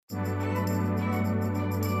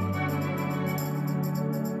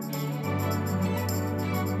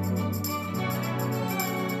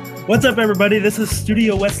What's up, everybody? This is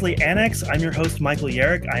Studio Wesley Annex. I'm your host, Michael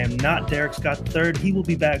Yarick. I am not Derek Scott III. He will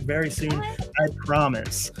be back very soon, I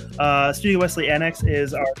promise. Studio Wesley Annex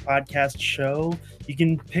is our podcast show. You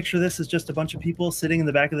can picture this as just a bunch of people sitting in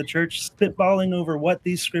the back of the church, spitballing over what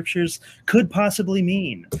these scriptures could possibly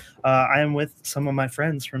mean. I am with some of my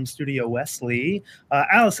friends from Studio Wesley.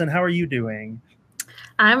 Allison, how are you doing?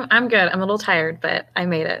 I'm good. I'm a little tired, but I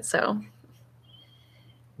made it, so...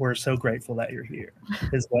 We're so grateful that you're here,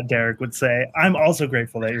 is what Derek would say. I'm also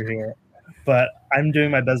grateful that you're here, but I'm doing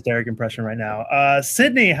my best Derek impression right now.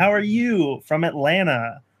 Sydney, how are you from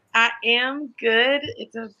Atlanta? I am good.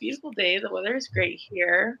 It's a beautiful day. The weather is great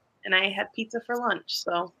here, and I had pizza for lunch,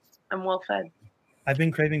 so I'm well fed. I've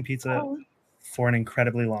been craving pizza for an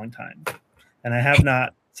incredibly long time, and I have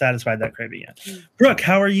not satisfied that craving yet. Brooke,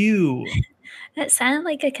 how are you? That sounded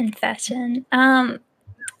like a confession.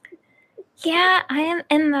 Yeah, I am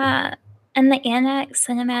in the Annex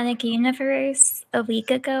cinematic universe. A week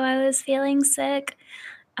ago, I was feeling sick,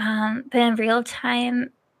 but in real time,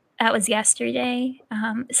 that was yesterday.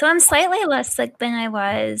 So I'm slightly less sick than I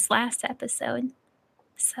was last episode.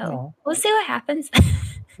 So we'll see what happens.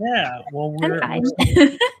 Yeah, well, I'm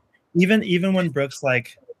fine. even when Brooke's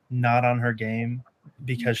like not on her game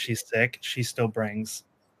because she's sick, she still brings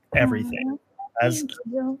everything. As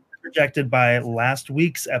projected by last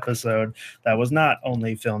week's episode that was not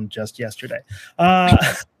only filmed just yesterday.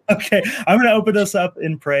 Okay, I'm going to open us up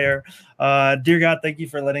in prayer. Dear God, thank you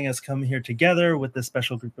for letting us come here together with this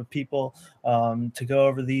special group of people to go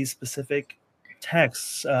over these specific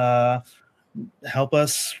texts. Help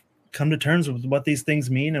us come to terms with what these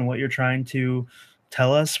things mean and what you're trying to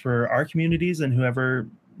tell us for our communities and whoever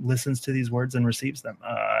listens to these words and receives them.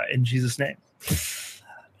 In Jesus' name.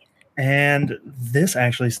 And this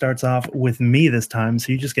actually starts off with me this time,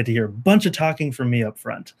 so you just get to hear a bunch of talking from me up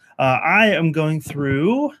front. I am going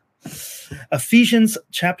through Ephesians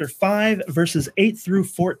chapter 5, verses 8 through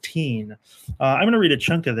 14. I'm going to read a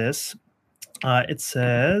chunk of this. It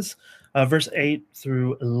says, verse 8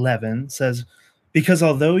 through 11 says, "Because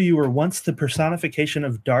although you were once the personification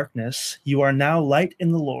of darkness, you are now light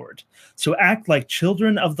in the Lord. So act like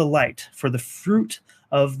children of the light, for the fruit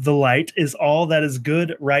of the light is all that is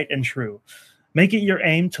good, right, and true. Make it your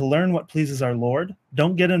aim to learn what pleases our Lord.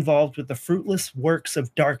 Don't get involved with the fruitless works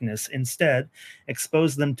of darkness. Instead,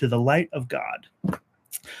 expose them to the light of God."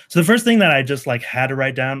 So the first thing that I just had to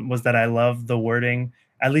write down was that I love the wording,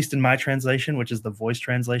 at least in my translation, which is the Voice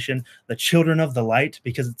translation, the children of the light,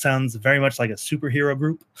 because it sounds very much like a superhero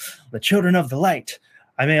group. The children of the light.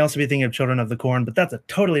 I may also be thinking of Children of the Corn, but that's a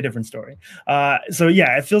totally different story. So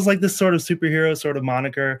yeah, it feels like this sort of superhero sort of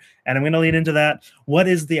moniker, and I'm going to lead into that. What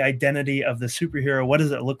is the identity of the superhero? What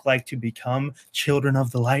does it look like to become children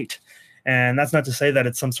of the light? And that's not to say that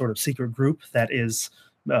it's some sort of secret group that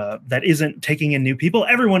isn't taking in new people.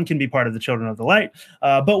 Everyone can be part of the children of the light,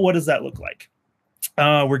 but what does that look like?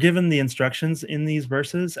 We're given the instructions in these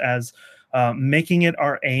verses as making it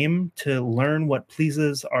our aim to learn what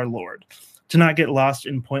pleases our Lord, to not get lost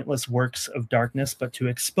in pointless works of darkness, but to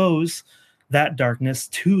expose that darkness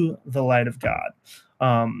to the light of God.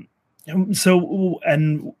 And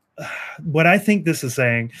what I think this is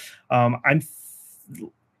saying,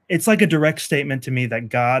 it's like a direct statement to me that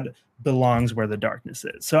God belongs where the darkness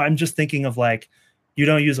is. So I'm just thinking of you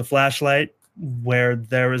don't use a flashlight where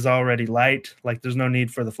there is already light. There's no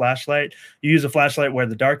need for the flashlight. You use a flashlight where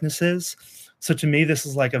the darkness is. So to me, this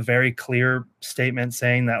is a very clear statement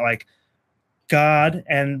saying that God,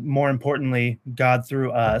 and more importantly, God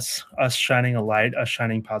through us shining a light, us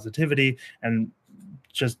shining positivity, and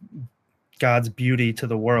just God's beauty to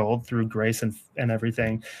the world through grace and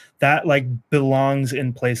everything, that belongs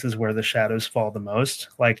in places where the shadows fall the most.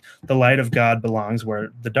 The light of God belongs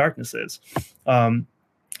where the darkness is. And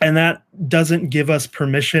that doesn't give us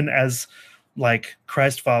permission as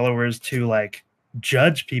Christ followers to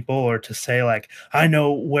judge people or to say I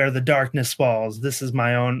know where the darkness falls. This is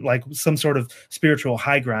my own, some sort of spiritual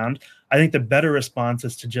high ground. I think the better response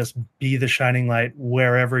is to just be the shining light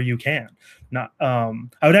wherever you can. Not, I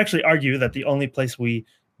would actually argue that the only place we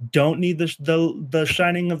don't need the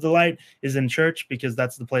shining of the light is in church, because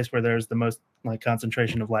that's the place where there's the most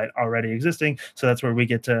concentration of light already existing. So that's where we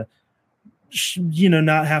get to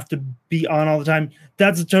not have to be on all the time.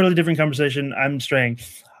 That's a totally different conversation. I'm straying.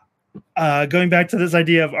 Going back to this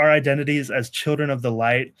idea of our identities as children of the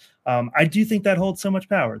light, I do think that holds so much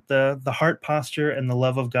power. The heart posture and the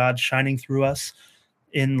love of God shining through us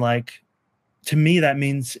in to me, that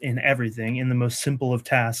means in everything, in the most simple of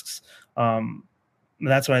tasks.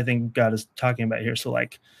 that's what I think God is talking about here. So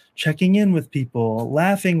like checking in with people,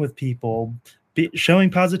 laughing with people, showing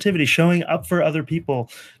positivity, showing up for other people,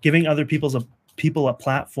 giving other people a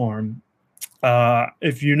platform.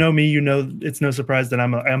 If you know me, you know it's no surprise that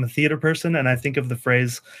I'm a theater person, and I think of the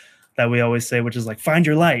phrase that we always say, which is like find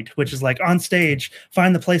your light, which is like on stage,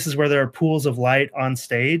 find the places where there are pools of light on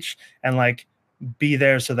stage, and like be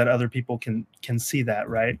there so that other people can see that,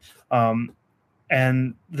 right?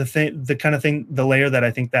 And the layer that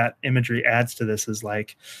I think that imagery adds to this is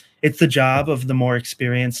like, it's the job of the more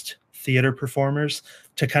experienced theater performers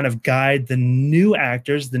to kind of guide the new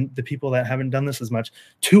actors, the people that haven't done this as much,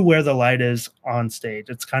 to where the light is on stage.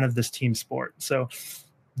 It's kind of this team sport. So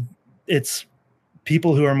it's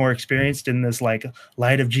people who are more experienced in this like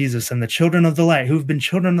light of Jesus and the children of the light who've been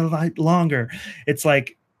children of the light longer. It's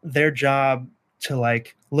like their job to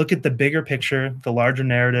like look at the bigger picture, the larger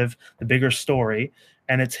narrative, the bigger story,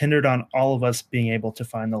 and it's hindered on all of us being able to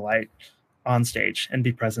find the light on stage and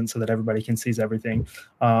be present so that everybody can see everything.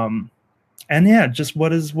 And yeah, just what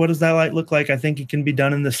does that light look like? I think it can be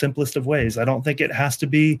done in the simplest of ways. I don't think it has to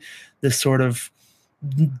be this sort of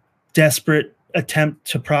desperate attempt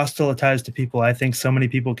to proselytize to people. I think so many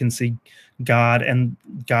people can see God and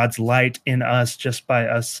God's light in us just by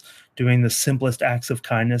us doing the simplest acts of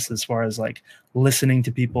kindness, as far as like listening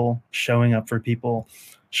to people, showing up for people,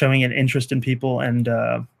 showing an interest in people, and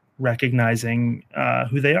recognizing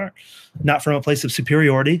who they are, not from a place of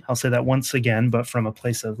superiority. I'll say that once again, but from a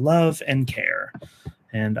place of love and care.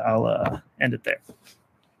 And I'll end it there.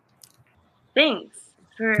 Thanks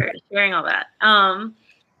for sharing all that. I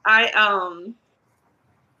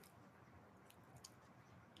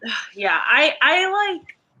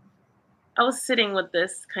was sitting with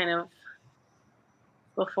this kind of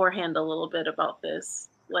beforehand a little bit about this.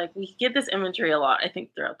 Like, we get this imagery a lot, I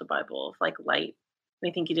think, throughout the Bible of like light. And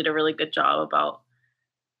I think you did a really good job about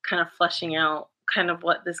kind of fleshing out kind of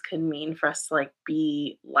what this could mean for us to like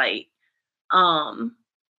be light. And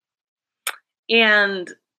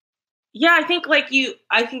yeah, I think you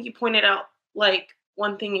pointed out, like,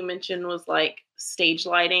 one thing you mentioned was like stage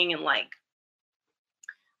lighting and like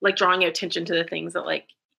drawing your attention to the things that like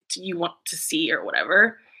you want to see or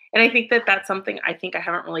whatever. And I think that that's something I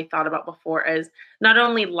haven't really thought about before, as not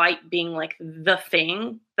only light being like the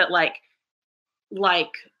thing, but like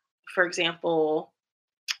for example,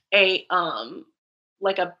 a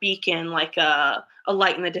beacon, like a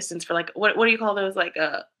light in the distance for like what do you call those, like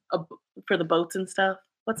a for the boats and stuff?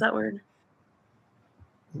 What's that word?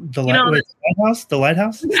 The lighthouse. The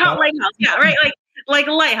lighthouse. Not lighthouse. Yeah, right. Like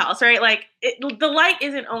a lighthouse, right? Like the light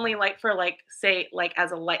isn't only like for like, say, like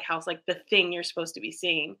as a lighthouse, like the thing you're supposed to be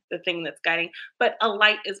seeing, the thing that's guiding, but a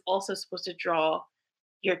light is also supposed to draw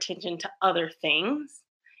your attention to other things.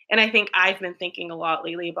 And I think I've been thinking a lot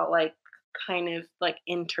lately about like kind of like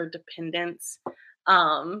interdependence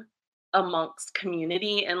amongst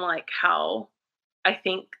community, and like how I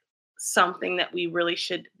think something that we really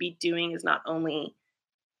should be doing is not only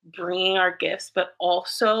bringing our gifts, but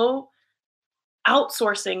also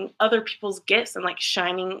outsourcing other people's gifts and like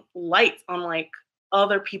shining lights on like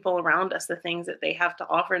other people around us, the things that they have to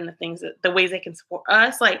offer and the ways they can support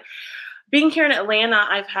us. Like, being here in Atlanta,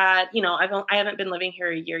 I've had, I haven't been living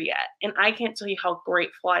here a year yet. And I can't tell you how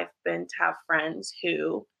grateful I've been to have friends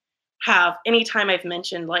who have, anytime I've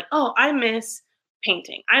mentioned like, oh, I miss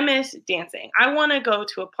painting, I miss dancing, I want to go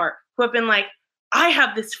to a park, who have been like, I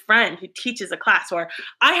have this friend who teaches a class, or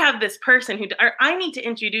I have this person or I need to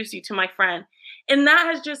introduce you to my friend. And that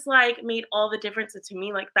has just like made all the difference to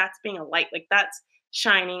me. Like, that's being a light, like that's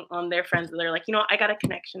shining on their friends. They're like, I got a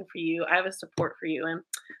connection for you. I have a support for you. And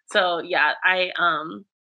so, yeah, I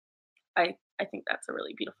think that's a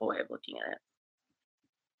really beautiful way of looking at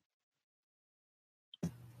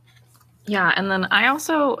it. Yeah. And then I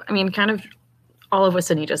also, kind of all of what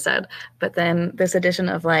Sydney just said, but then this addition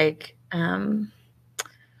of like,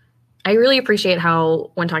 I really appreciate how,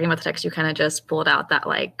 when talking about the text, you kind of just pulled out that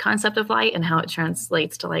like concept of light and how it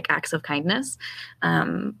translates to like acts of kindness.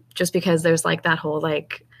 Just because there's like that whole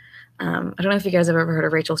like, I don't know if you guys have ever heard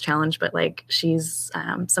of Rachel's Challenge, but like she's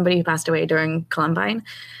somebody who passed away during Columbine.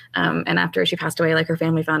 And after she passed away, like her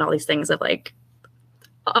family found all these things of like,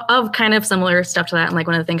 of kind of similar stuff to that. And like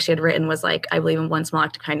one of the things she had written was like, I believe in one small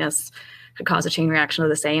act of kindness could cause a chain reaction of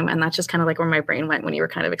the same. And that's just kind of like where my brain went when you were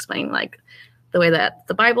kind of explaining like the way that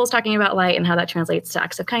the Bible is talking about light and how that translates to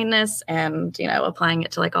acts of kindness, and, applying it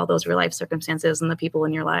to like all those real life circumstances and the people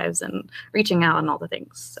in your lives and reaching out and all the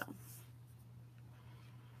things. So.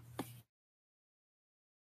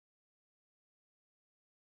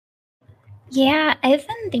 Yeah, I've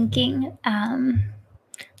been thinking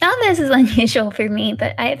Now this is unusual for me,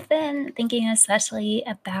 but I've been thinking especially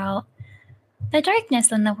about the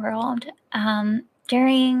darkness in the world.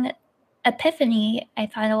 During Epiphany, I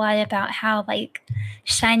thought a lot about how like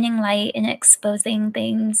shining light and exposing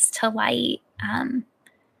things to light,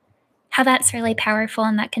 how that's really powerful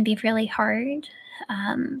and that can be really hard.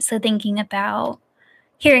 So thinking about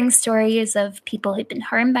hearing stories of people who've been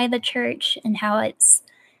harmed by the church and how it's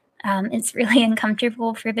really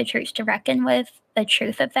uncomfortable for the church to reckon with the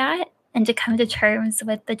truth of that and to come to terms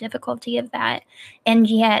with the difficulty of that. And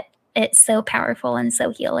yet it's so powerful and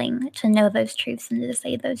so healing to know those truths and to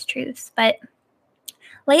say those truths. But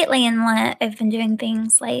lately in Lent, I've been doing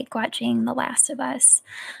things like watching The Last of Us.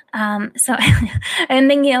 So I'm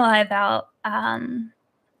thinking a lot about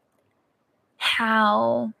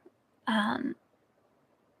how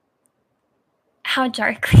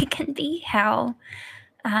dark we can be, how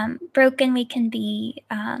broken we can be,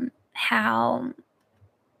 how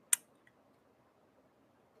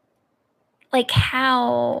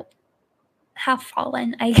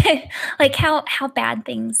fallen I get, like how bad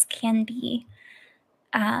things can be.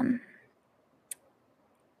 But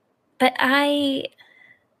I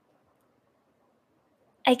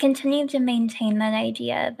continue to maintain that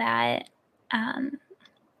idea that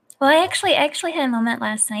well, I actually had a moment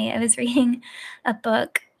last night. I was reading a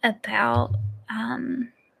book about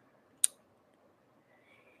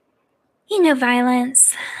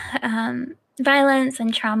violence, violence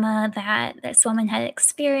and trauma that this woman had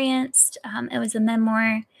experienced. It was a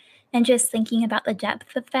memoir, and just thinking about the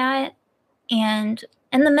depth of that, and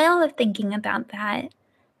in the middle of thinking about that,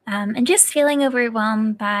 and just feeling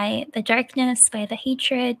overwhelmed by the darkness, by the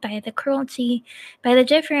hatred, by the cruelty, by the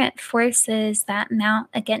different forces that mount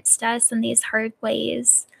against us in these hard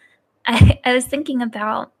ways, I was thinking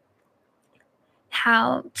about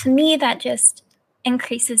how, to me, that just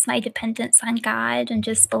increases my dependence on God and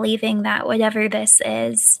just believing that whatever this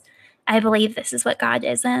is, I believe this is what God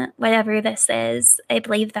isn't. Whatever this is, I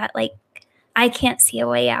believe that, like, I can't see a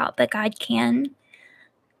way out, but God can.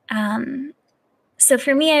 So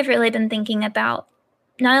for me, I've really been thinking about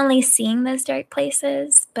not only seeing those dark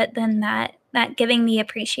places, but then that giving me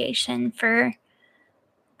appreciation for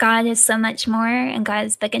God is so much more, and God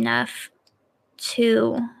is big enough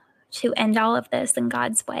to end all of this in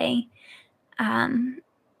God's way. And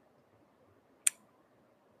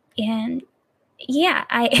yeah,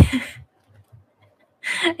 I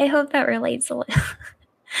I hope that relates a little.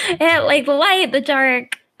 Yeah, like the light, the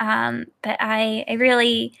dark. But I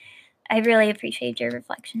really appreciate your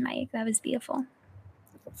reflection, Mike. That was beautiful.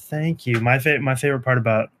 Thank you. My favorite part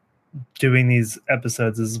about doing these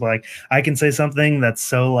episodes is like I can say something that's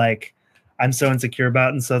so like I'm so insecure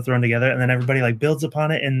about and so thrown together, and then everybody like builds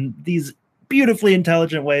upon it in these beautifully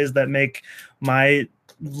intelligent ways that make my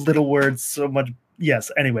little words so much.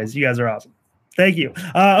 Yes. Anyways, you guys are awesome. Thank you.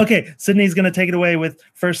 Okay, Sydney's going to take it away with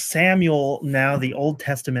 1 Samuel now, the Old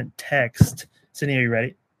Testament text. Sydney, are you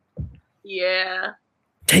ready? Yeah.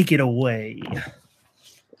 Take it away.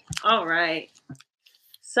 All right.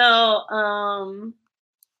 So,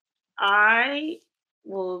 I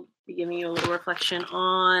will be giving you a little reflection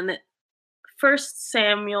on 1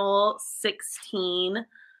 Samuel 16,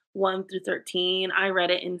 1 through 13. I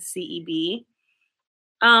read it in CEB.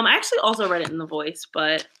 I actually also read it in The Voice,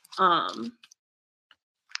 but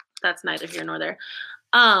that's neither here nor there.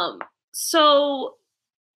 So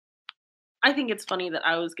I think it's funny that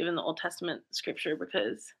I was given the Old Testament scripture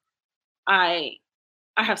because I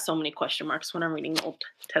have so many question marks when I'm reading the Old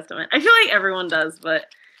Testament. I feel like everyone does, but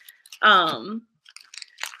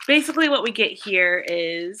basically what we get here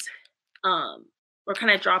is we're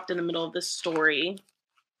kind of dropped in the middle of this story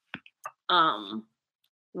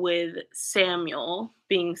with Samuel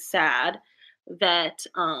being sad that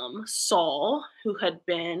Saul, who had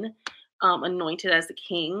been anointed as the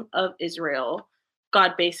king of Israel,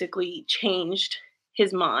 God basically changed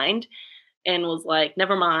his mind and was like,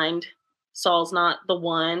 never mind, Saul's not the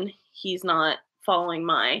one. He's not following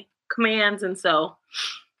my commands. And so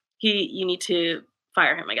you need to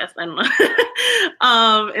fire him, I guess. I don't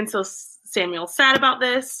know. And so Samuel's sad about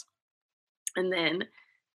this. And then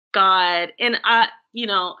God, and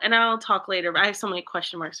I'll talk later, but I have so many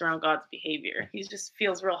question marks around God's behavior. He just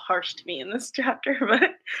feels real harsh to me in this chapter,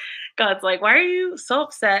 but God's like, why are you so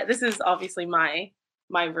upset? This is obviously my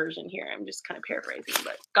version here. I'm just kind of paraphrasing,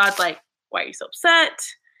 but God's like, why are you so upset?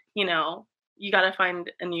 You got to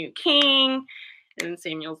find a new king. And then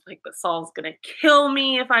Samuel's like, but Saul's going to kill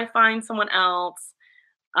me if I find someone else.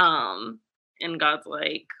 And God's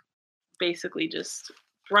like, basically just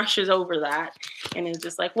brushes over that and is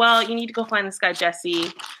just like, well, you need to go find this guy,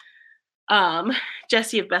 Jesse.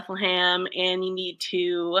 Jesse of Bethlehem, and you need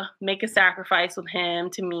to make a sacrifice with him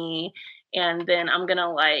to me, and then I'm going to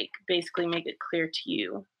like basically make it clear to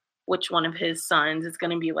you which one of his sons is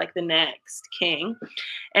going to be like the next king.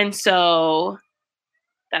 And so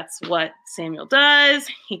that's what Samuel does.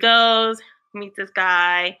 He goes, meets this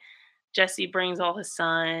guy. Jesse brings all his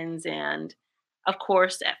sons, and of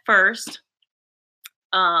course, at first,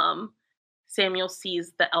 Samuel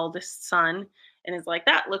sees the eldest son and is like,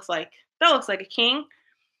 that looks like a king.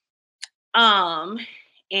 And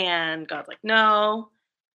God's like, no.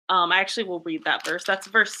 I actually will read that verse. That's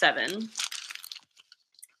verse 7.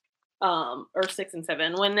 Or 6 and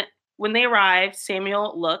 7. When they arrived,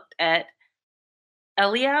 Samuel looked at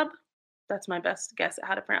Eliab. That's my best guess at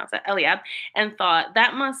how to pronounce that. Eliab, and thought,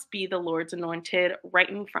 that must be the Lord's anointed right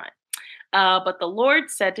in front. But the Lord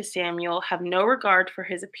said to Samuel, have no regard for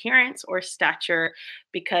his appearance or stature,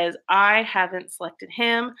 because I haven't selected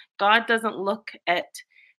him. God doesn't look at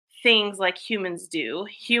things like humans do.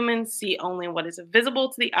 Humans see only what is visible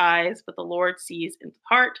to the eyes, but the Lord sees into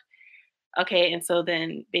the heart. Okay, and so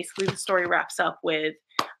then basically the story wraps up with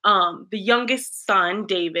the youngest son,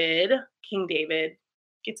 David, King David,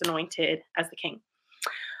 gets anointed as the king,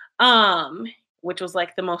 which was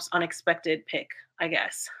like the most unexpected pick, I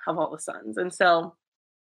guess, of all the sons. And so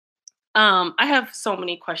I have so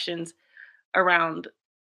many questions around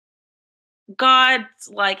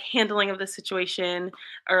God's like handling of the situation,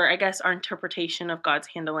 or I guess our interpretation of God's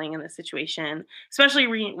handling in the situation, especially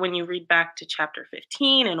when you read back to chapter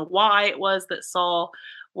 15 and why it was that Saul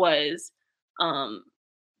was, God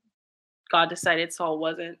decided Saul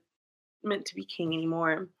wasn't meant to be king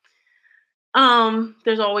anymore.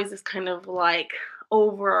 There's always this kind of like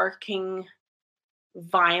overarching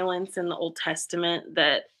violence in the Old Testament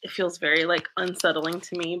that it feels very like unsettling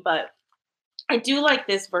to me, but I do like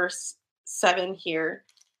this verse 7 here,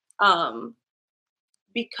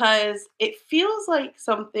 because it feels like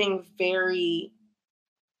something very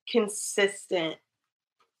consistent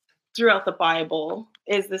throughout the Bible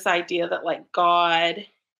is this idea that like God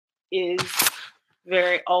is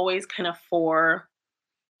very always kind of for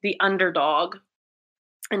the underdog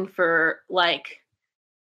and for like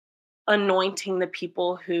anointing the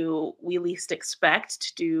people who we least expect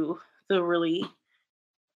to do the really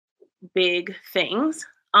big things,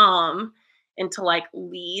 and to like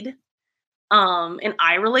lead. And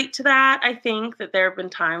I relate to that. I think that there have been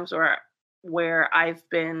times where I've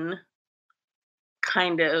been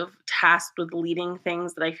kind of tasked with leading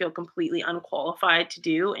things that I feel completely unqualified to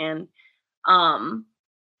do. And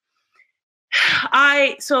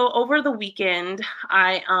so over the weekend,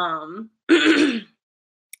 I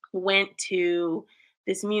went to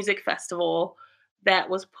this music festival that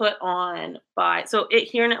was put on by,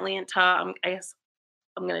 here in Atlanta, I guess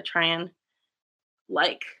I'm going to try and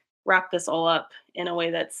like wrap this all up in a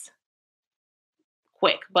way that's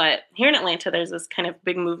quick. But here in Atlanta, there's this kind of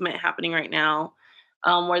big movement happening right now,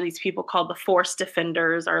 where these people called the Forest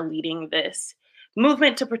Defenders are leading this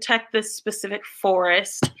movement to protect this specific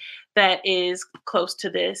forest that is close to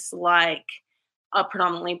this like a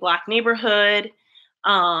predominantly Black neighborhood,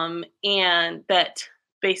 and that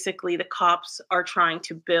basically the cops are trying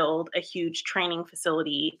to build a huge training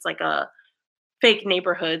facility. It's like a fake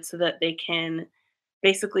neighborhood so that they can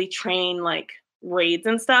basically train like raids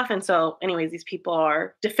and stuff. And so anyways, these people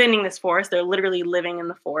are defending this forest. They're literally living in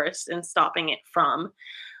the forest and stopping it from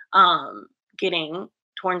getting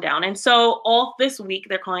torn down. And so all this week,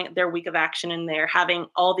 they're calling it their week of action, and they're having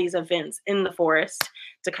all these events in the forest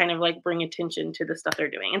to kind of like bring attention to the stuff they're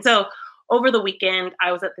doing. And so over the weekend,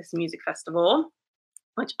 I was at this music festival,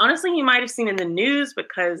 which honestly you might have seen in the news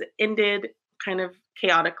because it ended kind of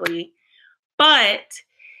chaotically. But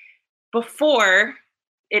before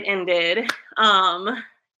it ended,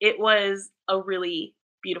 it was a really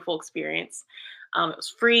beautiful experience. It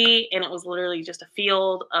was free, and it was literally just a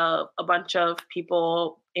field of a bunch of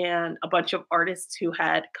people and a bunch of artists who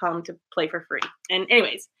had come to play for free. And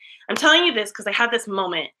anyways, I'm telling you this because I had this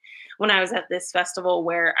moment when I was at this festival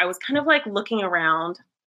where I was kind of like looking around.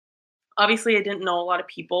 Obviously, I didn't know a lot of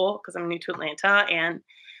people because I'm new to Atlanta, and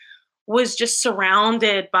was just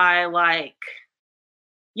surrounded by like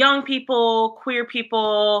young people, queer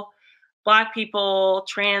people, Black people,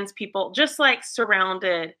 trans people, just like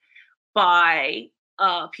surrounded by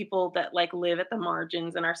people that like live at the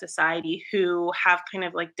margins in our society who have kind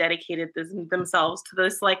of like dedicated themselves to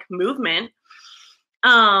this like movement.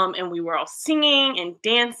 And we were all singing and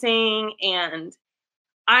dancing, and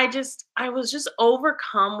I was just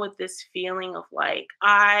overcome with this feeling of like,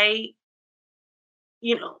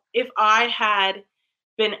 if I had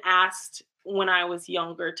been asked when I was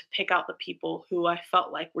younger to pick out the people who I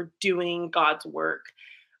felt like were doing God's work.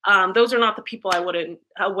 Those are not the people I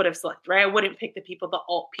would have selected, right? I wouldn't pick the people, the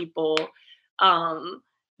alt people,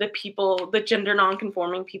 the people, the gender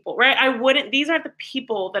non-conforming people, right? I wouldn't. These are the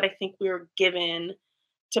people that I think we were given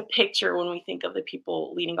to picture when we think of the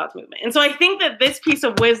people leading God's movement. And so I think that this piece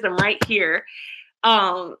of wisdom right here,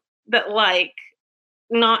 that like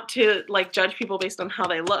not to like judge people based on how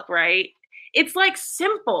they look, right? It's like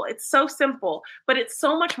simple. It's so simple, but it's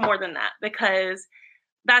so much more than that, because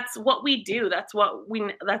that's what we do. That's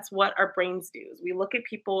what our brains do, is we look at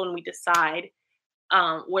people and we decide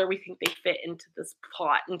where we think they fit into this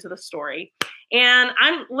plot, into the story. And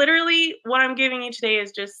I'm literally, what I'm giving you today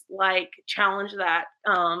is just like challenge that,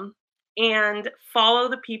 and follow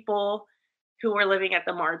the people who are living at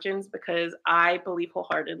the margins, because I believe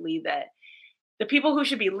wholeheartedly that the people who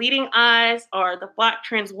should be leading us are the Black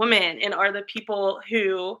trans women, and are the people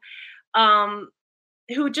who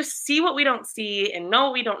just see what we don't see and know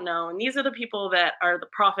what we don't know. And these are the people that are the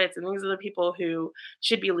prophets, and these are the people who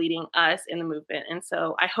should be leading us in the movement. And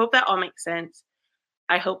so I hope that all makes sense.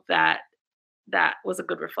 I hope that that was a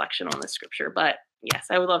good reflection on the scripture. But yes,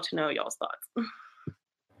 I would love to know y'all's thoughts.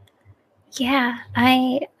 Yeah,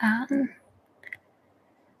 I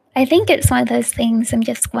think it's one of those things I'm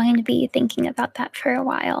just going to be thinking about that for a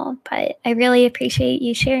while, but I really appreciate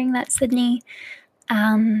you sharing that, Sydney.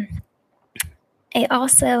 I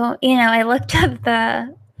also, I looked up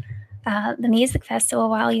the music festival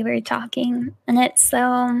while you were talking, and it's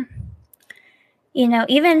so,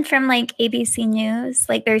 even from like ABC News,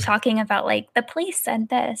 like they're talking about like the police said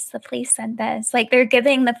this, like they're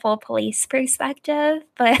giving the full police perspective,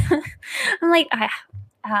 but I'm like,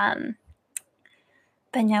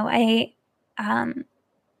 but no, I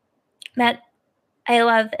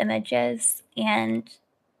love images, and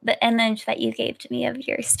the image that you gave to me of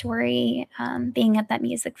your story being at that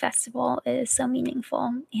music festival is so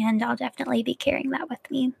meaningful, and I'll definitely be carrying that with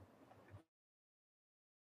me.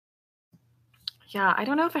 Yeah, I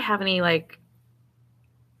don't know if I have any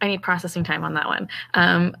I need processing time on that one.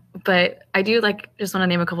 But I do just want to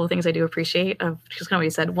name a couple of things I do appreciate of just kind of what you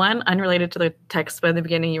said. One, unrelated to the text, but in the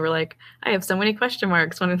beginning you were like, I have so many question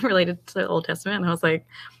marks when related to the Old Testament. And I was like,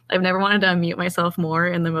 I've never wanted to unmute myself more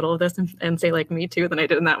in the middle of this and say like me too than I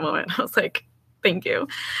did in that moment. I was like, thank you.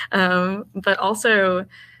 But also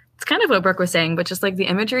it's kind of what Brooke was saying, but just like the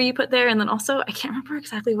imagery you put there. And then also, I can't remember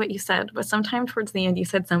exactly what you said, but sometime towards the end, you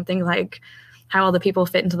said something like how all the people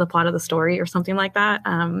fit into the plot of the story or something like that.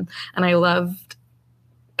 And I loved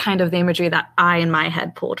kind of the imagery that I, in my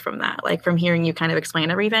head, pulled from that, like from hearing you kind of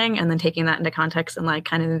explain everything and then taking that into context and like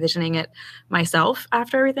kind of envisioning it myself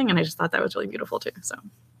after everything. And I just thought that was really beautiful too. So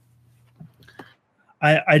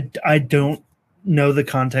I don't know the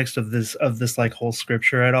context of this like whole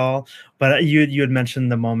scripture at all, but you had mentioned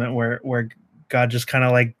the moment where God just kind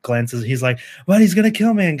of like glances, he's like, well, he's gonna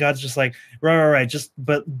kill me, and God's just like, right, just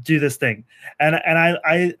but do this thing. And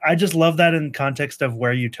I just love that in context of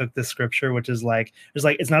where you took this scripture, which is like,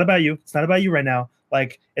 it's not about you right now,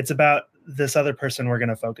 like it's about this other person we're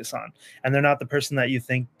gonna focus on, and they're not the person that you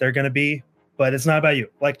think they're gonna be, but it's not about you,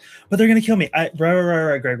 like, but they're gonna kill me. Right,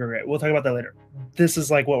 great, we'll talk about that later. This is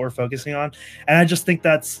like what we're focusing on, and I just think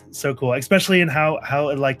that's so cool, especially in how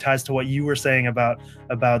it like ties to what you were saying about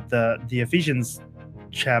the Ephesians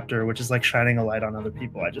chapter, which is like shining a light on other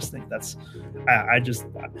people. I just think that's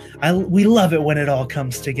we love it when it all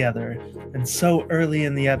comes together, and so early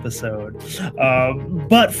in the episode.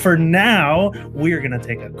 But for now, we're gonna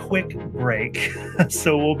take a quick break,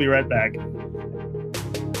 so we'll be right back.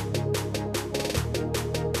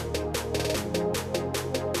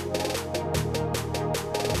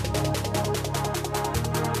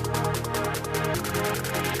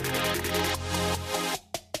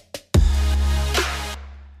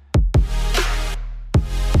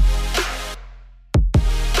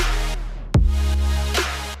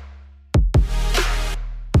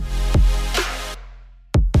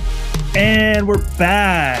 And we're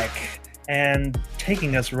back, and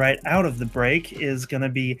taking us right out of the break is going to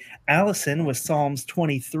be Allison with Psalms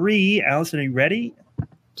 23. Allison, are you ready?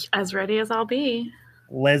 As ready as I'll be.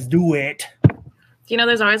 Let's do it.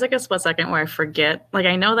 There's always like a split second where I forget. Like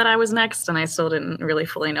I know that I was next, and I still didn't really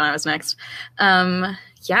fully know I was next.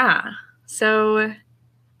 Yeah. So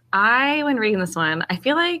when reading this one, I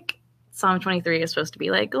feel like Psalm 23 is supposed to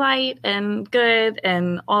be like light and good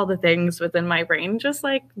and all the things within my brain just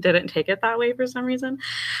like didn't take it that way for some reason.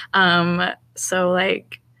 So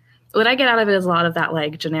like what I get out of it is a lot of that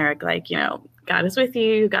like generic, like, God is with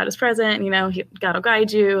you, God is present, God will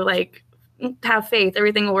guide you, like have faith,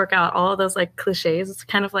 everything will work out, all of those like cliches. It's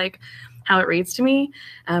kind of like how it reads to me.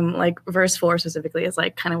 Like verse 4 specifically is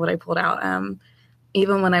like kind of what I pulled out.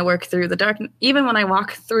 Even when I walk through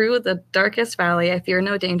the darkest valley, I fear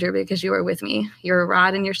no danger because you are with me. Your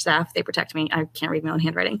rod and your staff, they protect me. I can't read my own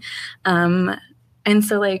handwriting. And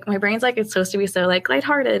so like my brain's like, it's supposed to be so like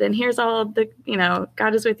lighthearted and here's all the,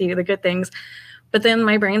 God is with you, the good things. But then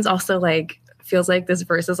my brain's also like, feels like this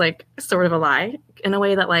verse is like sort of a lie in a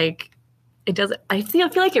way that like, it doesn't, I feel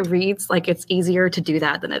like it reads like it's easier to do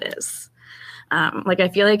that than it is. Like, I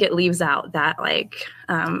feel like it leaves out that like,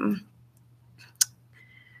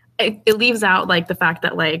 it leaves out like the fact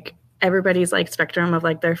that like everybody's like spectrum of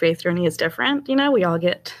like their faith journey is different. We all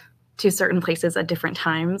get to certain places at different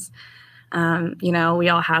times. We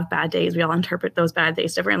all have bad days. We all interpret those bad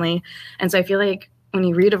days differently. And so I feel like when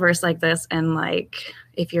you read a verse like this and like,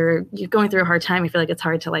 if you're going through a hard time, I feel like it's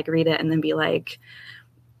hard to like read it and then be like,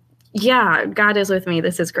 yeah, God is with me.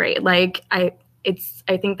 This is great. Like I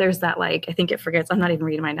think there's that, like, I think it forgets, I'm not even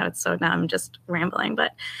reading my notes. So now I'm just rambling,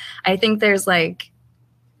 but I think there's like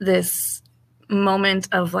this moment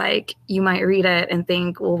of like, you might read it and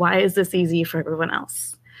think, well, why is this easy for everyone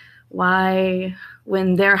else? Why,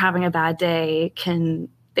 when they're having a bad day, can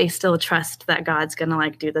they still trust that God's going to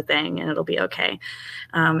like do the thing and it'll be okay?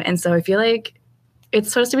 And so I feel like it's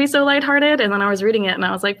supposed to be so lighthearted. And then I was reading it and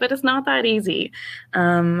I was like, but it's not that easy.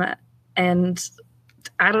 And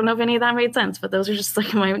I don't know if any of that made sense, but those are just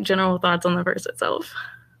like my general thoughts on the verse itself.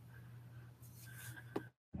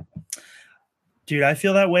 Dude, I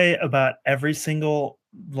feel that way about every single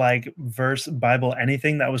like verse, Bible,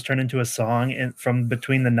 anything that was turned into a song from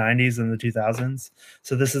between the 90s and the 2000s.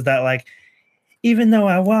 So this is that like, even though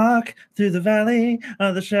I walk through the valley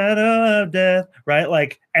of the shadow of death, right?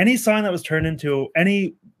 Like any song that was turned into,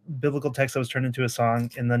 any biblical text that was turned into a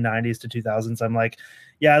song in the 90s to 2000s, I'm like,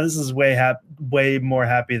 yeah, this is way more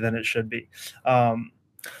happy than it should be.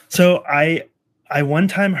 So I one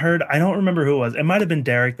time heard, I don't remember who it was. It might have been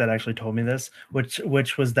Derek that actually told me this,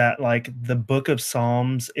 which was that like the book of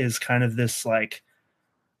Psalms is kind of this like,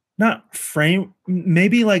 not frame,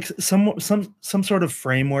 maybe like some sort of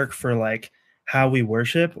framework for like how we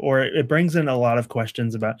worship, or it brings in a lot of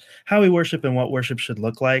questions about how we worship and what worship should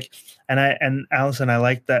look like. And Allison, I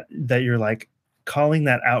like that you're like calling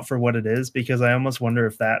that out for what it is, because I almost wonder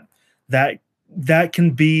if that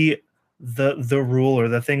can be the rule or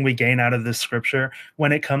the thing we gain out of this scripture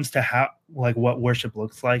when it comes to how, like, what worship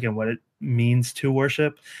looks like and what it means to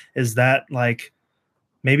worship, is that like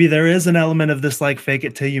maybe there is an element of this like fake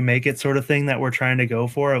it till you make it sort of thing that we're trying to go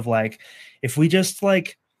for, of like, if we just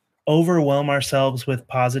like overwhelm ourselves with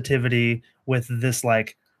positivity, with this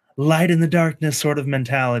like light in the darkness sort of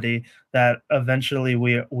mentality, that eventually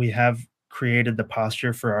we have created the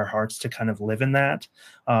posture for our hearts to kind of live in that.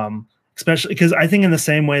 Especially because I think in the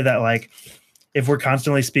same way that like, if we're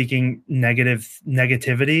constantly speaking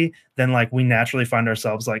negativity, then like we naturally find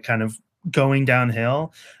ourselves like kind of going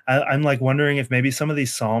downhill. I'm like wondering if maybe some of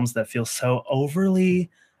these Psalms that feel so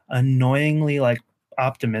overly annoyingly like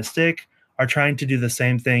optimistic are trying to do the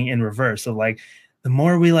same thing in reverse. So like, the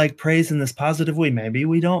more we like praise in this positive way, maybe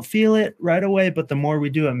we don't feel it right away, but the more we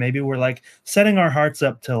do it, maybe we're like setting our hearts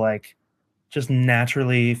up to like just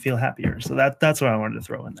naturally feel happier. So that's what I wanted to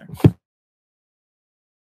throw in there.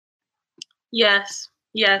 Yes.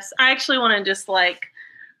 I actually want to just like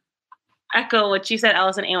echo what you said,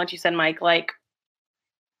 Allison, and what you said, Mike. Like,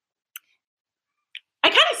 I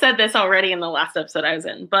kind of said this already in the last episode I was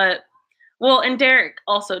in, but and Derek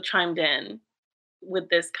also chimed in with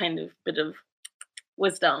this kind of bit of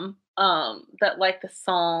wisdom, that like the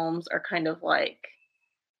Psalms are kind of like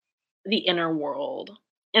the inner world.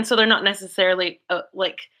 And so they're not necessarily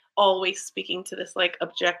like always speaking to this like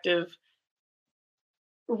objective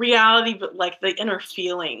reality, but like the inner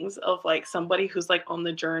feelings of like somebody who's like on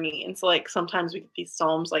the journey. And so like sometimes we get these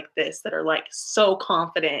Psalms like this that are like so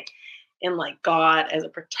confident in like God as a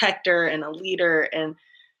protector and a leader, and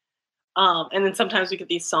then sometimes we get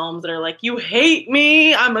these Psalms that are like, you hate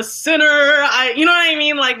me, I'm a sinner, you know what I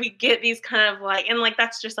mean? Like we get these kind of like, and like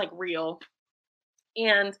that's just like real.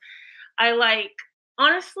 And I like,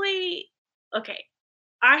 honestly, okay,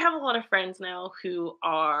 I have a lot of friends now who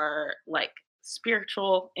are like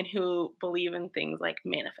spiritual and who believe in things like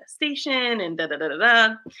manifestation and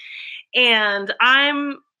da. And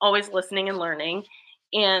I'm always listening and learning.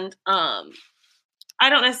 And I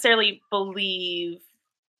don't necessarily believe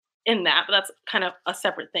in that, but that's kind of a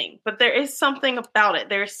separate thing. But there is something about it.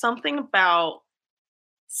 There's something about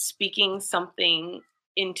speaking something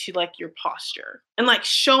into like your posture and like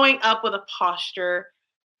showing up with a posture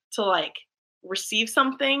to like receive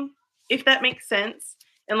something, if that makes sense.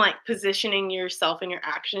 and like positioning yourself and your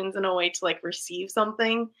actions in a way to like receive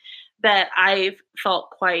something that I've felt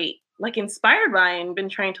quite like inspired by and been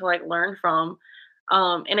trying to like learn from.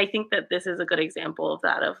 And I think that this is a good example of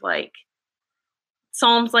that, of like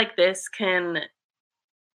Psalms like this can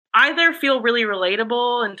either feel really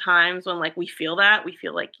relatable in times when like we feel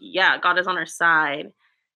like, yeah, God is on our side.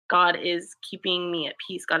 God is keeping me at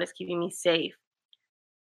peace. God is keeping me safe,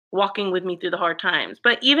 walking with me through the hard times.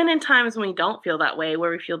 But even in times when we don't feel that way,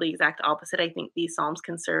 where we feel the exact opposite, I think these Psalms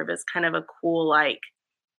can serve as kind of a cool, like,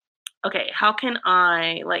 okay, how can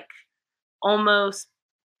I like almost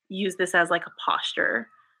use this as like a posture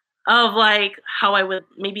of like how I would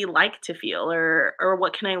maybe like to feel, or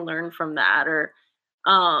what can I learn from that? Or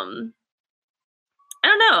um I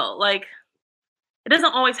don't know, like it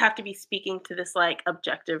doesn't always have to be speaking to this like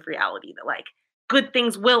objective reality that like good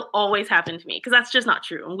things will always happen to me, because that's just not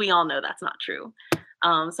true, and we all know that's not true.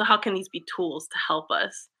 So how can these be tools to help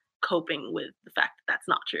us coping with the fact that that's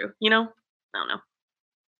not true, you know? I don't know.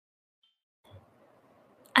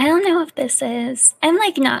 I don't know if this is, I'm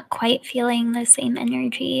like not quite feeling the same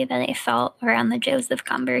energy that I felt around the Joseph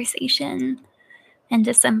conversation in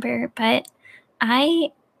December, but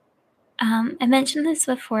I I mentioned this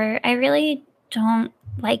before. I really don't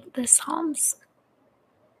like the Psalms.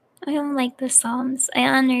 I don't like the Psalms. I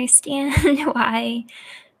understand why,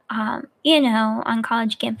 on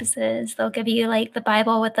college campuses, they'll give you like the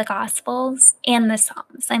Bible with the Gospels and the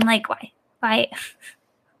Psalms. I'm like, why? Why?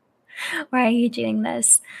 Why are you doing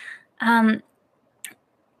this? Um,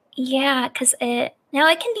 yeah, because it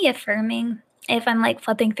can be affirming if I'm like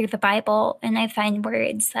flipping through the Bible and I find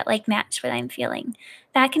words that like match what I'm feeling.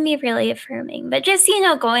 That can be really affirming. But just,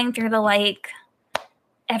 going through the like,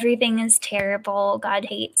 everything is terrible, God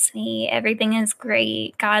hates me, everything is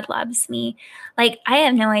great, God loves me. Like, I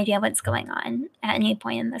have no idea what's going on at any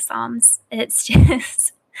point in the Psalms. It's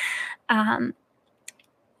just, yeah,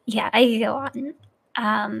 I could go on.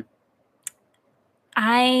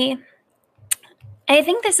 I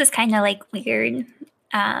think this is kind of like weird,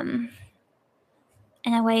 in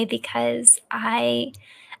a way, because I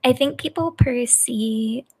think people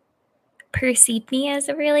perceive me as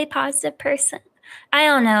a really positive person. I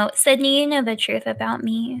don't know. Sydney, you know the truth about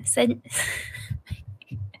me. Sydney,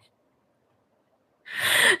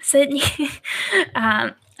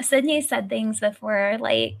 Sydney said things before,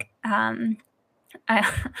 like, I,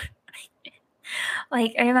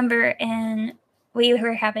 like I remember we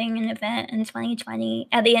were having an event in 2020,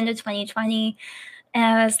 at the end of 2020, and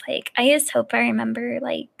I was like, I just hope I remember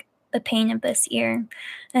like the pain of this year.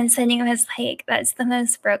 And Sydney was like, that's the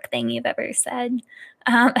most Brooke thing you've ever said.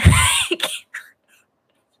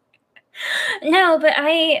 No, but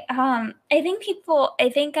I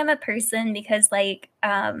think I'm a person because like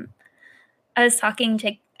I was talking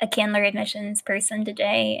to a Candler admissions person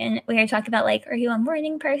today, and we were talking about like, are you a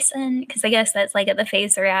morning person? Because I guess that's like at the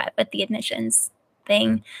phase we're at with the admissions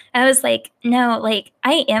thing. I was like, no, like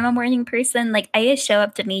I am a morning person. Like I just show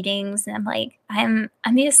up to meetings and I'm like, I'm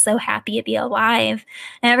just so happy to be alive.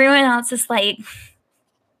 And everyone else is like,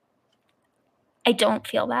 I don't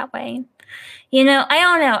feel that way. I don't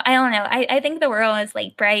know. I think the world is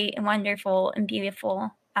like bright and wonderful and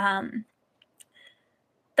beautiful. But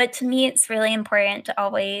to me, it's really important to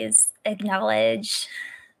always acknowledge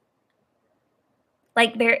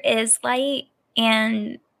like there is light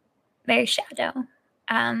and there's shadow.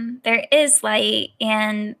 There is light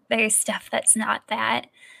and there's stuff that's not that.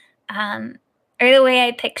 Or the way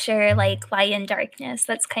I picture like light and darkness,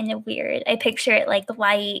 that's kind of weird. I picture it like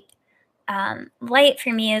light. Light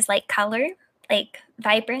for me is like color, like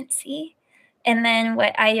vibrancy. And then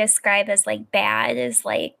what I describe as like bad is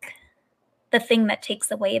like the thing that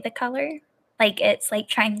takes away the color. Like it's like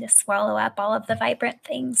trying to swallow up all of the vibrant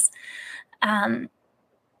things. To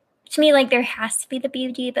me, like there has to be the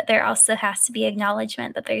beauty, but there also has to be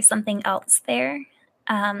acknowledgement that there's something else there.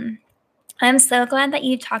 I'm so glad that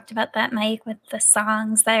you talked about that, Mike, with the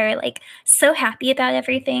songs that are like so happy about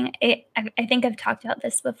everything. I think I've talked about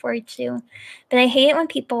this before too, but I hate it when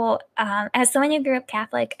people, as someone who grew up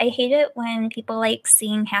Catholic, I hate it when people like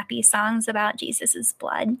sing happy songs about Jesus's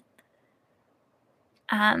blood.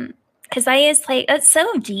 Because I just like, it's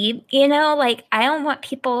so deep, like I don't want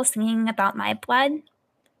people singing about my blood.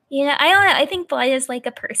 I don't know. I think blood is like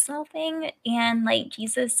a personal thing, and like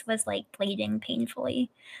Jesus was like bleeding painfully.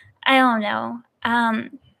 I don't know.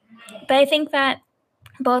 But I think that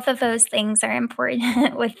both of those things are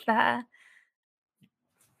important with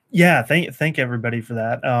Yeah, thank everybody for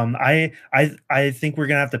that. I think we're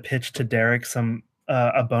gonna have to pitch to Derek some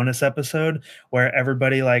a bonus episode where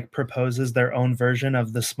everybody like proposes their own version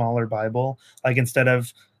of the smaller Bible. Like instead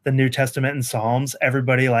of the New Testament and Psalms,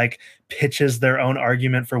 everybody like pitches their own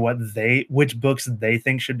argument for which books they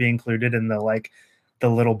think should be included in the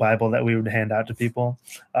little Bible that we would hand out to people.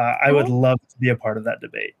 I would love to be a part of that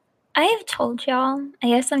debate. I have told y'all, I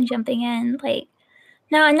guess I'm jumping in, like,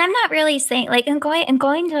 no, and I'm not really saying, like, I'm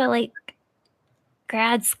going to, like,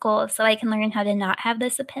 grad school so I can learn how to not have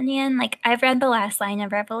this opinion. Like, I've read the last line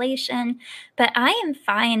of Revelation, but I am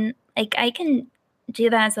fine. Like, I can do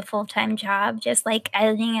that as a full-time job, just, like,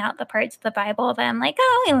 editing out the parts of the Bible that I'm like,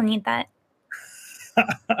 oh, we don't need that.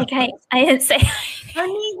 Like, I didn't say. I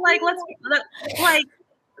mean, like, like,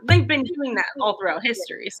 they've been doing that all throughout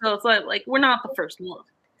history, so it's like we're not the first one.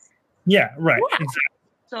 Yeah, right. Yeah. Exactly.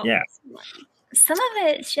 So Yeah. Some of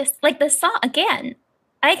it's just like the song again.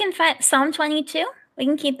 I can find Psalm 22. We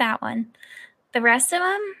can keep that one. The rest of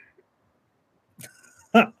them,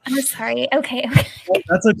 I'm sorry. Okay. Well,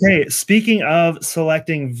 that's okay. Speaking of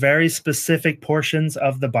selecting very specific portions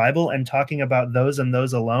of the Bible and talking about those and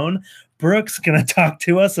those alone, Brooke's going to talk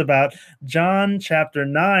to us about John chapter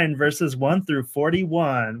 9, verses 1 through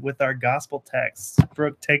 41 with our gospel text.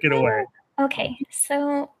 Brooke, take it away. Okay.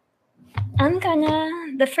 So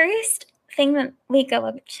the first thing that we go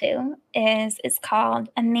up to is called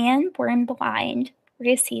A Man Born Blind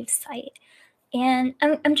Receives Sight. And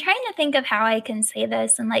I'm trying to think of how I can say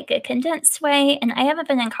this in like a condensed way. And I haven't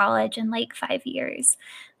been in college in like 5 years.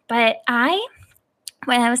 But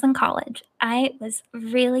when I was in college, I was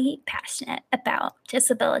really passionate about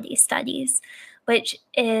disability studies, which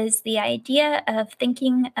is the idea of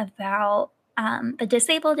thinking about the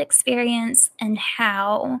disabled experience and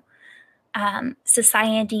how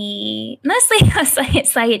society, mostly how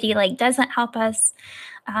society like doesn't help us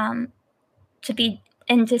to be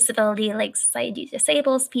in disability, like society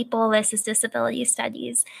disables people. This is disability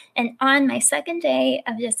studies. And on my second day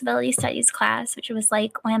of disability studies class, which was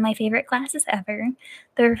like one of my favorite classes ever,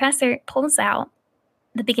 the professor pulls out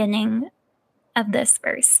the beginning of this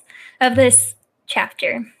verse, of this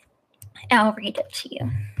chapter. I'll read it to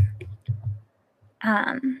you.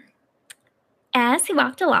 As he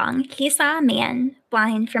walked along, he saw a man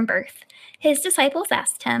blind from birth. His disciples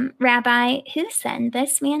asked him, Rabbi, who sinned,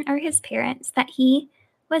 this man or his parents, that he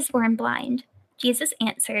was born blind? Jesus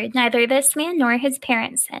answered, neither this man nor his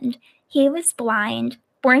parents sinned. He was born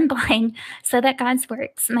blind, so that God's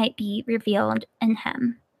works might be revealed in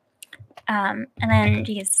him. And then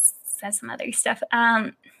Jesus says some other stuff.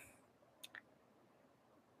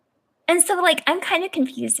 And so, like, I'm kind of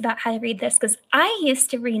confused about how to read this because I used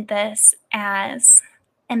to read this as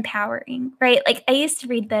empowering, right? Like, I used to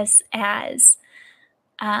read this as,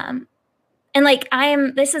 and like,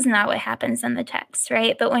 this is not what happens in the text,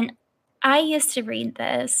 right? But when I used to read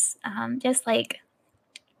this, just like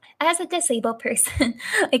as a disabled person,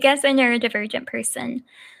 like as a neurodivergent person,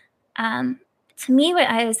 to me, what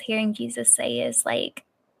I was hearing Jesus say is like,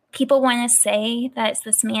 people want to say that it's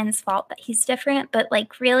this man's fault that he's different, but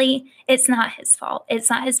like really, it's not his fault. It's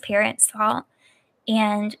not his parents' fault.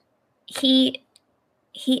 And he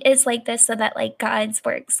is like this so that like God's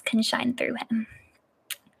works can shine through him.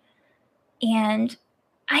 And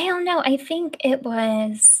I don't know, I think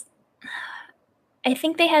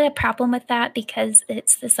they had a problem with that because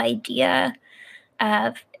it's this idea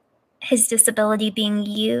of his disability being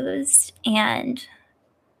used and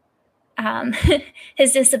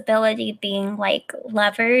his disability being like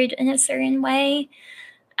levered in a certain way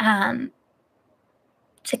to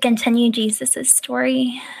continue Jesus's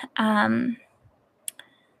story. The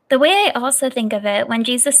way I also think of it, when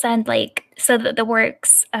Jesus said like, so that the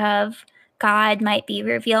works of God might be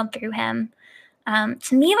revealed through him,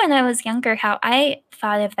 to me when I was younger, how I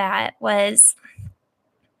thought of that was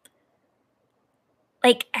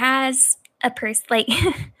like as a person, like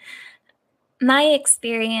my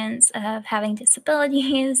experience of having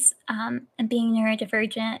disabilities and being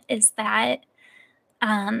neurodivergent is that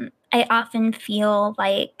I often feel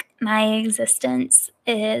like my existence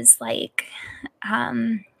is like,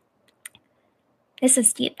 this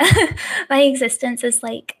is deep. My existence is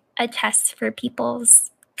like a test for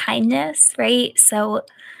people's kindness, right? So,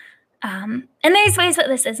 and there's ways that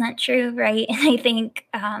this isn't true, right? And I think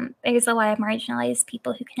there's a lot of marginalized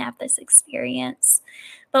people who can have this experience.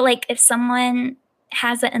 But like if someone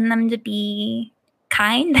has it in them to be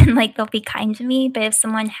kind, then like they'll be kind to me. But if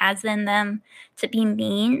someone has it in them to be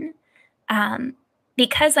mean,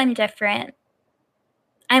 because I'm different,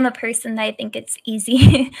 I'm a person that I think it's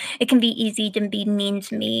easy. It can be easy to be mean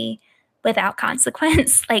to me without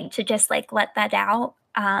consequence, like to just like let that out.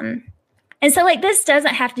 And so like this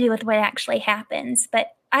doesn't have to do with what actually happens,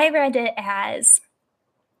 but I read it as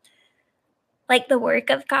like the work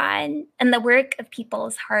of God and the work of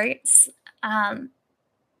people's hearts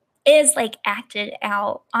is like acted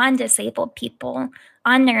out on disabled people,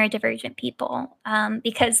 on neurodivergent people,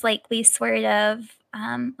 because like we sort of,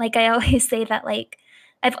 like I always say that like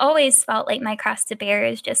I've always felt like my cross to bear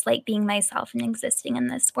is just like being myself and existing in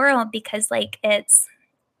this world, because like it's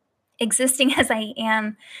existing as I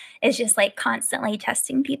am is just like constantly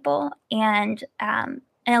testing people, and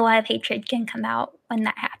a lot of hatred can come out when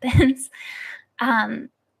that happens.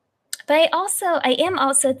 But I am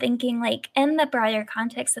also thinking, like, in the broader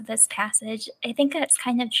context of this passage, I think that's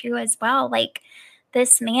kind of true as well. Like,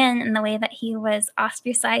 this man, in the way that he was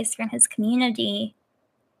ostracized from his community,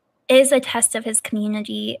 is a test of his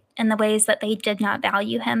community in the ways that they did not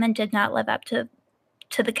value him and did not live up to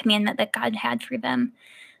the commandment that God had for them.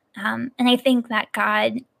 And I think that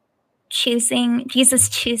Jesus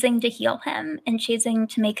choosing to heal him and choosing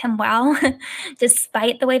to make him well,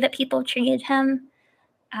 despite the way that people treated him,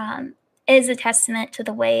 is a testament to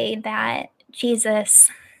the way that Jesus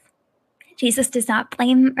does not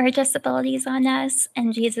blame our disabilities on us,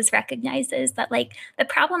 and Jesus recognizes that like the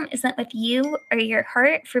problem isn't with you or your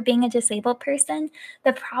heart for being a disabled person.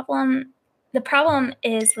 The problem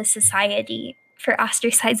is with society for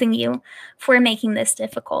ostracizing you, for making this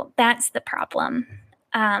difficult. That's the problem.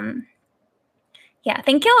 Yeah,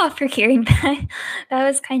 thank y'all for hearing that. That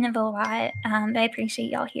was kind of a lot. I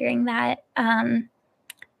appreciate y'all hearing that.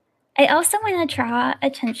 I also want to draw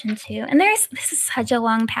attention to, and this is such a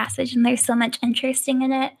long passage and there's so much interesting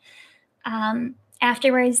in it.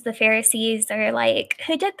 Afterwards, the Pharisees are like,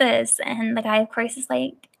 who did this? And the guy, of course, is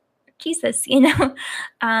like, Jesus, you know?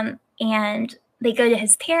 And they go to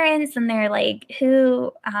his parents and they're like,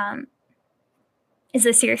 who, is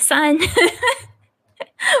this your son?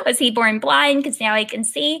 Was he born blind? Because now he can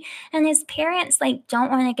see. And his parents like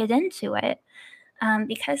don't want to get into it.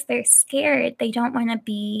 Because they're scared. They don't want to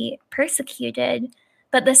be persecuted.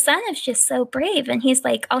 But the son is just so brave. And he's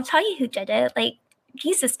like, I'll tell you who did it. Like,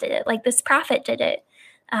 Jesus did it. Like, this prophet did it.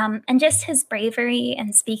 And just his bravery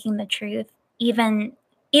and speaking the truth, even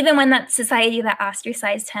when that society that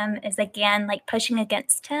ostracized him is, again, like pushing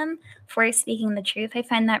against him for speaking the truth, I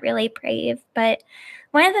find that really brave. But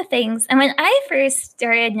one of the things, and when I first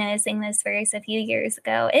started noticing this verse a few years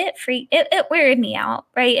ago, it weirded me out,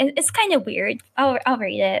 right? It's kind of weird. I'll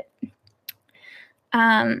read it.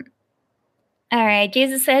 All right.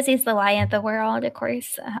 Jesus says he's the light of the world, of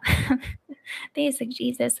course. Basic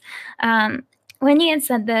Jesus. When he had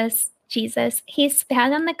said this, Jesus, he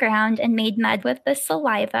spat on the ground and made mud with the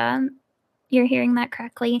saliva. You're hearing that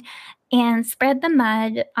correctly. And spread the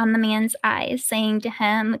mud on the man's eyes, saying to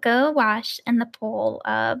him, go wash in the pool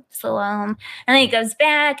of Siloam. And then he goes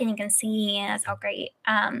back and you can see, and it's all great.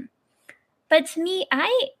 But to me,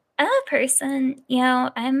 I'm a person, you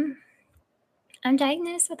know, I'm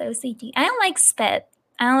diagnosed with OCD. I don't like spit.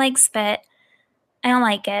 I don't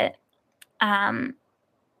like it.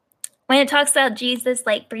 When it talks about Jesus,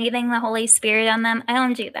 like breathing the Holy Spirit on them, I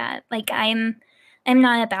don't do that. Like I'm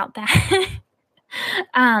not about that.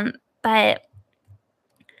 But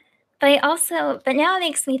now it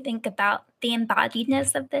makes me think about the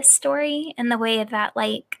embodiedness of this story and the way that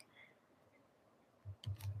like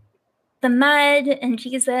the mud and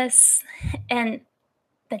Jesus and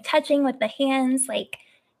the touching with the hands, like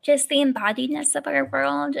just the embodiedness of our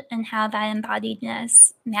world and how that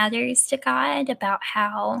embodiedness matters to God, about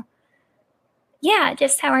how, yeah,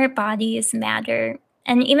 just how our bodies matter.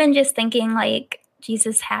 And even just thinking like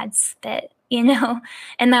Jesus had spit, you know,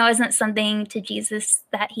 and that wasn't something to Jesus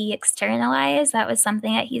that he externalized. That was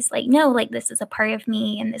something that he's like, no, like this is a part of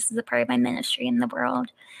me and this is a part of my ministry in the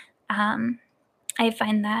world. I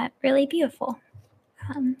find that really beautiful.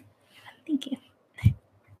 Thank you.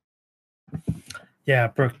 Yeah,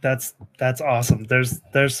 Brooke, that's awesome. There's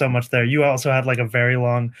so much there. You also had like a very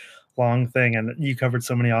long thing, and you covered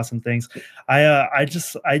so many awesome things. I'm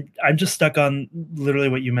just stuck on literally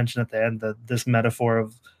what you mentioned at the end, this metaphor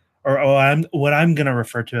of, what I'm gonna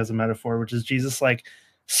refer to as a metaphor, which is Jesus like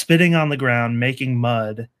spitting on the ground, making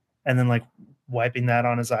mud, and then like wiping that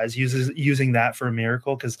on his eyes, using that for a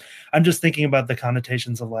miracle. Because I'm just thinking about the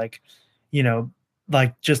connotations of like, you know,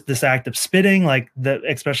 like just this act of spitting, like that,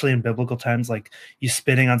 especially in biblical times, like you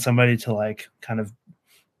spitting on somebody to like kind of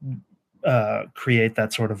create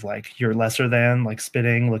that sort of like you're lesser than, like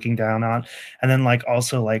spitting, looking down on. And then like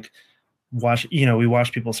also like we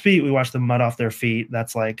wash people's feet, we wash the mud off their feet.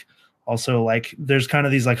 That's like also like there's kind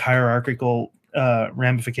of these like hierarchical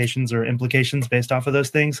ramifications or implications based off of those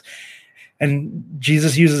things. And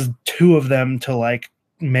Jesus uses two of them to like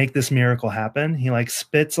make this miracle happen. He like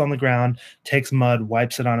spits on the ground, takes mud,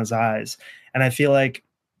 wipes it on his eyes. And I feel like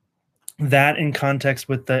that in context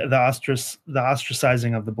with the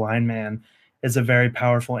ostracizing of the blind man is a very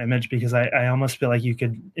powerful image, because I almost feel like you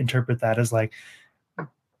could interpret that as like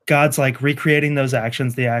God's like recreating those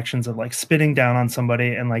actions, the actions of like spitting down on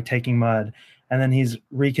somebody and like taking mud. And then he's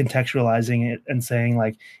recontextualizing it and saying,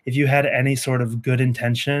 like, if you had any sort of good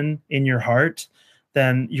intention in your heart,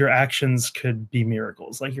 then your actions could be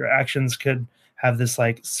miracles. Like your actions could have this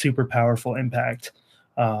like super powerful impact.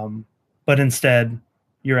 But instead,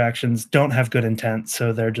 your actions don't have good intent.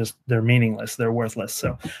 So they're meaningless. They're worthless.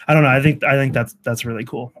 So I don't know. I think that's really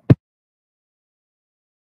cool.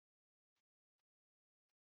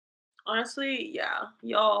 Honestly, yeah,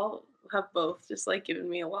 y'all have both just like given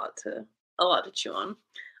me a lot to chew on.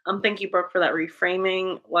 Thank you, Brooke, for that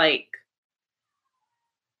reframing. Like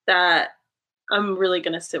that, I'm really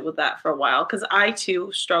gonna sit with that for a while, because I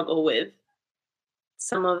too struggle with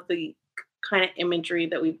some of the kind of imagery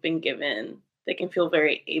that we've been given. They can feel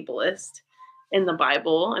very ableist in the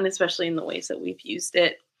Bible, and especially in the ways that we've used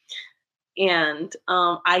it. And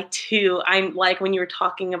I'm like, when you were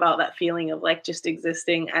talking about that feeling of like just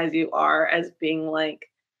existing as you are, as being like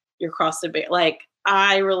your cross to bear, like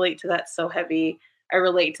I relate to that so heavy. I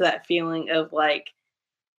relate to that feeling of like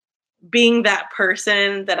being that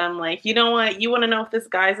person that I'm like, you know what, you want to know if this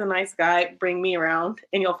guy's a nice guy, bring me around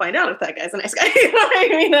and you'll find out if that guy's a nice guy. You know what I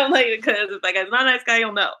mean? I'm like, because if that guy's not a nice guy,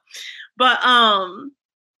 you'll know. But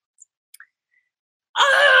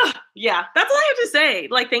yeah, that's all I have to say.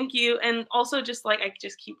 Like, thank you. And also just like, I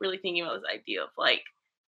just keep really thinking about this idea of like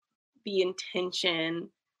the intention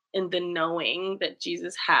and the knowing that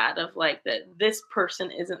Jesus had of like, that this person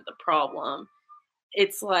isn't the problem.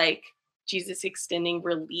 It's like Jesus extending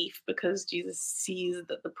relief, because Jesus sees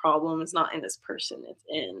that the problem is not in this person. It's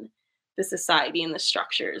in the society and the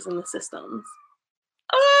structures and the systems.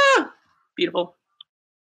 Beautiful.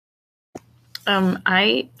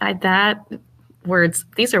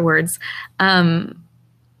 These are words. I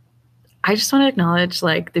just want to acknowledge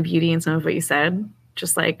like the beauty in some of what you said,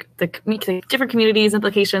 just like the different communities,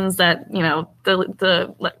 implications that, you know,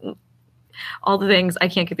 all the things. I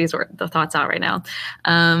can't get the thoughts out right now.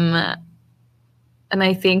 And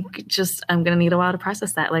I think just I'm going to need a while to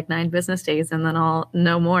process that, like 9 business days, and then I'll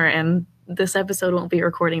know more. And this episode won't be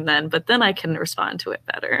recording then, but then I can respond to it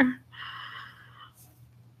better.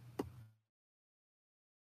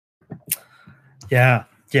 Yeah.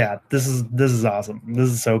 This is awesome. This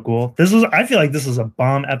is so cool. I feel like this was a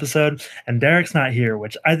bomb episode, and Derek's not here,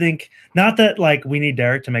 which I think, not that like we need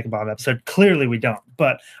Derek to make a bomb episode. Clearly we don't,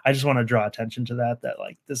 but I just want to draw attention to that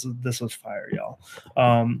like this was fire, y'all.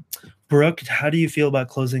 Brooke, how do you feel about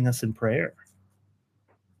closing us in prayer?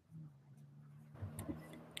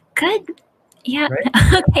 Good. Yeah. Right?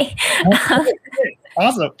 Okay.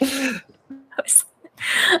 Awesome.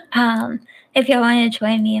 If y'all want to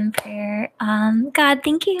join me in prayer, God,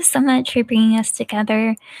 thank you so much for bringing us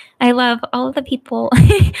together. I love all of the people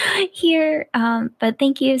here, but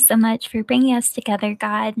thank you so much for bringing us together,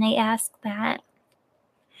 God. And I ask that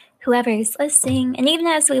whoever is listening, and even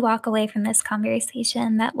as we walk away from this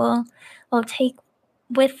conversation, that we'll take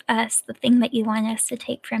with us the thing that you want us to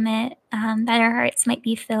take from it, that our hearts might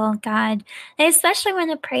be filled, God. I especially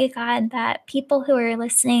want to pray, God, that people who are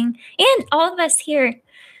listening, and all of us here,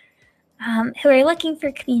 who are looking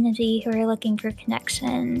for community, who are looking for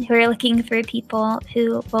connection, who are looking for people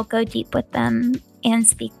who will go deep with them and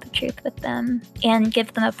speak the truth with them and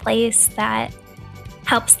give them a place that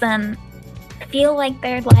helps them feel like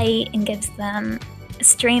they're light and gives them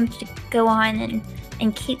strength to go on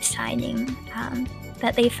and keep shining,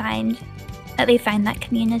 that they find that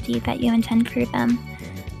community that you intend for them.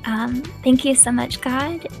 Thank you so much,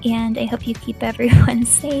 God, and I hope you keep everyone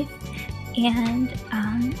safe. And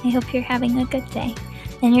I hope you're having a good day.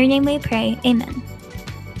 In your name we pray. Amen.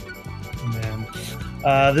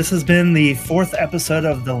 Amen. This has been the 4th episode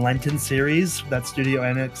of the Lenten series that Studio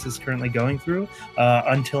Annex is currently going through.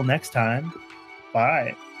 Until next time,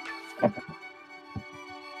 bye.